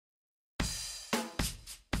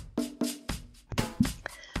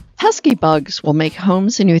Pesky bugs will make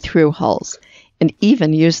homes in your Thru-Hulls and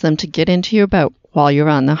even use them to get into your boat while you're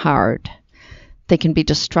on the hard. They can be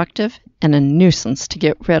destructive and a nuisance to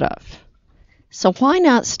get rid of. So why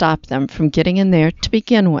not stop them from getting in there to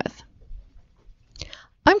begin with?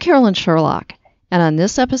 I'm Carolyn Sherlock, and on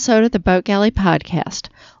this episode of the Boat Galley Podcast,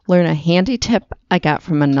 learn a handy tip I got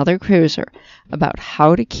from another cruiser about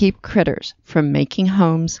how to keep critters from making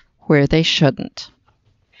homes where they shouldn't.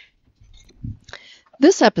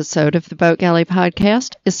 This episode of the Boat Galley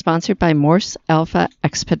Podcast is sponsored by Morse Alpha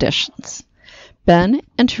Expeditions. Ben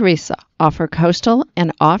and Teresa offer coastal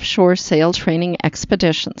and offshore sail training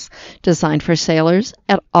expeditions designed for sailors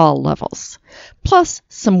at all levels, plus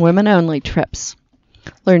some women-only trips.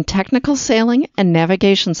 Learn technical sailing and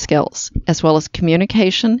navigation skills, as well as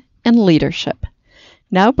communication and leadership.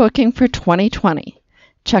 Now booking for 2020.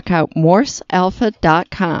 Check out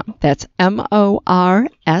morsealpha.com. That's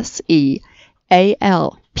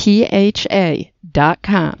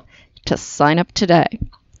MORSEALPHA.com to sign up today.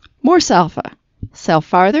 Morse Alpha. Sail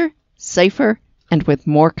farther, safer, and with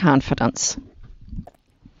more confidence.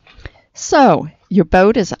 So, your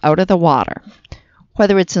boat is out of the water.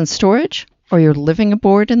 Whether it's in storage or you're living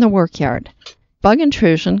aboard in the workyard, bug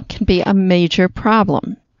intrusion can be a major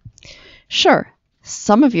problem. Sure,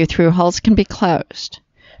 some of your Thru-Hulls can be closed,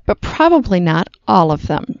 but probably not all of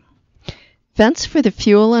them. Vents for the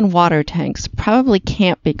fuel and water tanks probably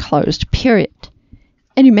can't be closed, period.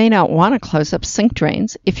 And you may not want to close up sink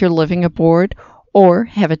drains if you're living aboard or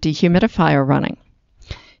have a dehumidifier running.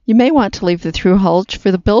 You may want to leave the Thru-Hulls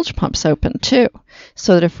for the bilge pumps open too,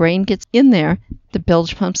 so that if rain gets in there, the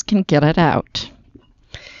bilge pumps can get it out.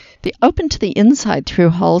 The open to the inside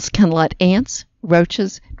Thru-Hulls can let ants,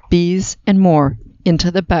 roaches, bees, and more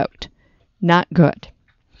into the boat. Not good.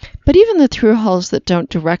 But even the Thru-Hulls that don't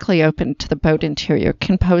directly open to the boat interior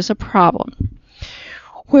can pose a problem.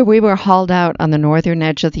 Where we were hauled out on the northern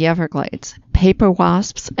edge of the Everglades, paper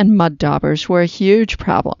wasps and mud daubers were a huge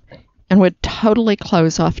problem and would totally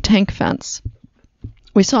close off tank vents.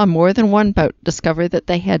 We saw more than one boat discover that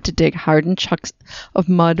they had to dig hardened chunks of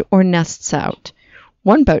mud or nests out.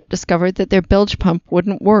 One boat discovered that their bilge pump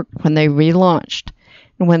wouldn't work when they relaunched,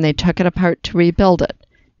 and when they took it apart to rebuild it,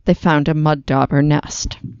 they found a mud dauber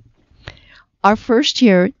nest. Our first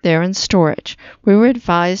year there in storage, we were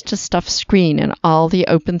advised to stuff screen in all the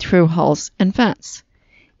open Thru-Hulls and vents.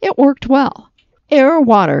 It worked well. Air or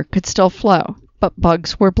water could still flow, but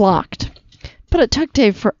bugs were blocked. But it took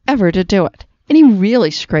Dave forever to do it, and he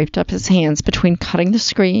really scraped up his hands between cutting the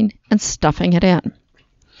screen and stuffing it in.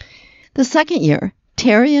 The second year,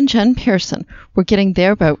 Terry and Jen Pearson were getting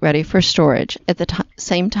their boat ready for storage at the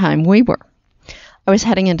same time we were. I was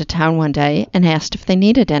heading into town one day and asked if they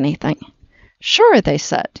needed anything. Sure, they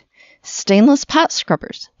said. Stainless pot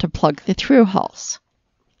scrubbers to plug the Thru-Hulls.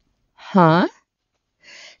 Huh?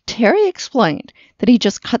 Terry explained that he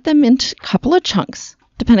just cut them into a couple of chunks,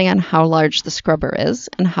 depending on how large the scrubber is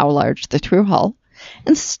and how large the Thru-Hull,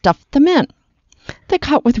 and stuffed them in. They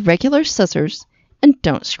cut with regular scissors and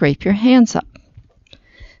don't scrape your hands up.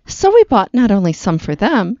 So we bought not only some for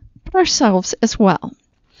them, but ourselves as well.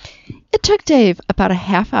 It took Dave about a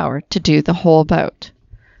half hour to do the whole boat.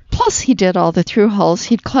 Plus, he did all the Thru-Hulls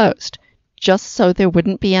he'd closed, just so there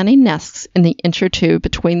wouldn't be any nests in the inch or two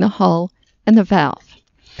between the hull and the valve.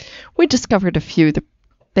 We discovered a few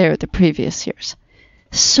there the previous years.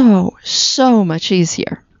 So much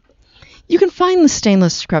easier. You can find the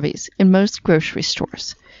stainless scrubbies in most grocery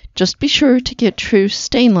stores. Just be sure to get true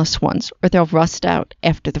stainless ones or they'll rust out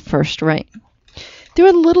after the first rain. They're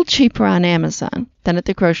a little cheaper on Amazon than at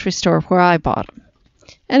the grocery store where I bought them.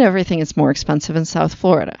 And everything is more expensive in South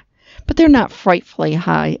Florida, but they're not frightfully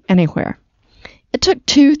high anywhere. It took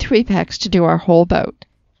 2 3-packs to do our whole boat,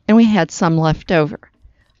 and we had some left over.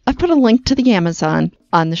 I've put a link to the Amazon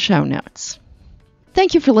on the show notes.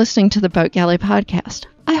 Thank you for listening to the Boat Galley Podcast.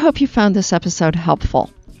 I hope you found this episode helpful.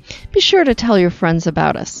 Be sure to tell your friends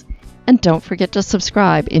about us, and don't forget to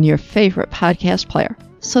subscribe in your favorite podcast player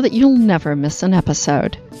so that you'll never miss an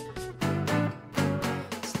episode.